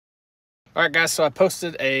All right, guys, so I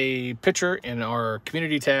posted a picture in our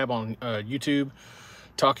community tab on YouTube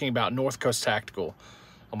talking about North Coast Tactical.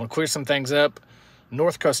 I'm going to clear some things up.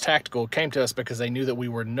 North Coast Tactical came to us because they knew that we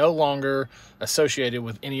were no longer associated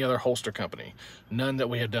with any other holster company. None that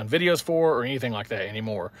we had done videos for or anything like that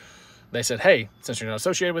anymore. They said, hey, since you're not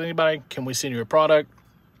associated with anybody, can we send you a product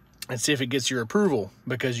and see if it gets your approval,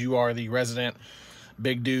 because you are the resident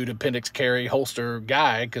big dude appendix carry holster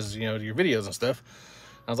guy, because, you know, your videos and stuff.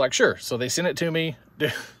 I was like, sure. So they sent it to me.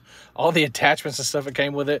 All the attachments and stuff that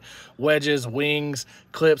came with it, wedges, wings,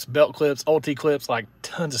 clips, belt clips, ulti clips, like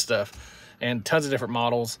tons of stuff and tons of different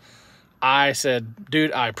models. I said,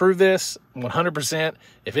 dude, I approve this 100%.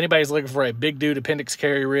 If anybody's looking for a big dude appendix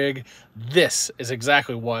carry rig, this is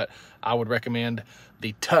exactly what I would recommend.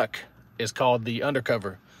 The T.U.C is called the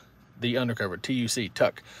Undercover. The Undercover, T.U.C,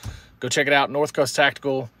 T.U.C. Go check it out, North Coast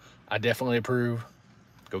Tactical. I definitely approve.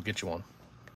 Go get you one.